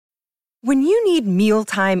When you need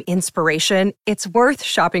mealtime inspiration, it's worth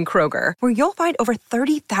shopping Kroger, where you'll find over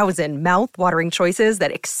 30,000 mouth-watering choices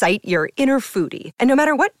that excite your inner foodie. And no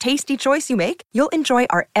matter what tasty choice you make, you'll enjoy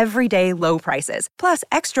our everyday low prices, plus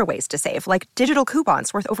extra ways to save, like digital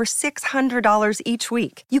coupons worth over $600 each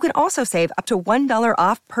week. You can also save up to $1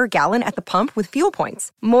 off per gallon at the pump with fuel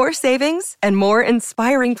points. More savings and more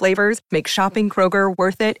inspiring flavors make shopping Kroger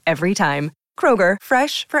worth it every time. Kroger,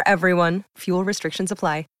 fresh for everyone. Fuel restrictions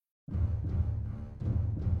apply.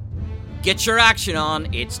 Get your action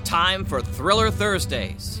on. It's time for Thriller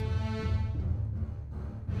Thursdays.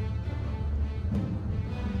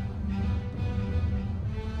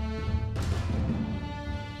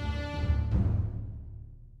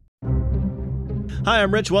 Hi,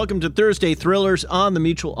 I'm Rich. Welcome to Thursday Thrillers on the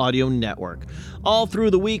Mutual Audio Network. All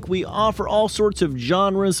through the week, we offer all sorts of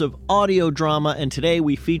genres of audio drama, and today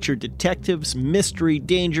we feature detectives, mystery,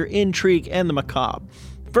 danger, intrigue, and the macabre.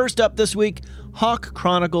 First up this week, Hawk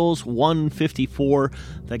Chronicles 154.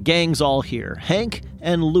 The gang's all here. Hank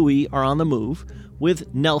and Louie are on the move,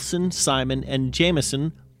 with Nelson, Simon, and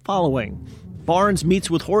Jameson following. Barnes meets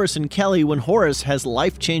with Horace and Kelly when Horace has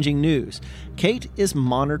life-changing news. Kate is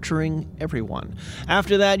monitoring everyone.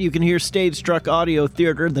 After that, you can hear stage-struck audio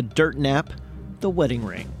theater, The Dirt Nap, The Wedding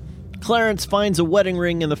Ring. Clarence finds a wedding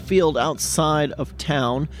ring in the field outside of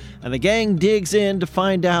town, and the gang digs in to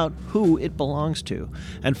find out who it belongs to.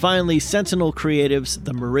 And finally, Sentinel Creatives'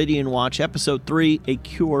 The Meridian Watch, Episode 3, A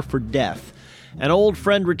Cure for Death. An old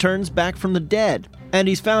friend returns back from the dead, and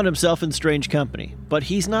he's found himself in strange company. But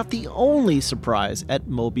he's not the only surprise at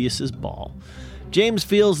Mobius's ball. James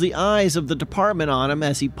feels the eyes of the department on him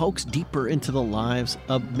as he pokes deeper into the lives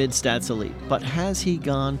of Midstats Elite. But has he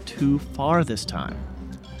gone too far this time?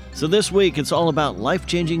 So this week, it's all about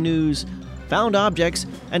life-changing news, found objects,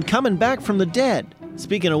 and coming back from the dead.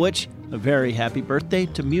 Speaking of which, a very happy birthday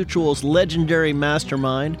to Mutual's legendary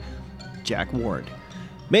mastermind, Jack Ward.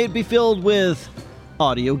 May it be filled with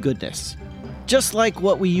audio goodness, just like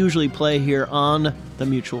what we usually play here on the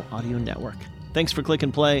Mutual Audio Network. Thanks for click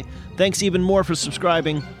and play. Thanks even more for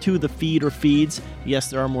subscribing to the feed or feeds. Yes,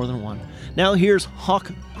 there are more than one. Now here's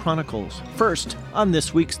Hawk Chronicles, first on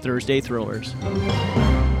this week's Thursday Thrillers.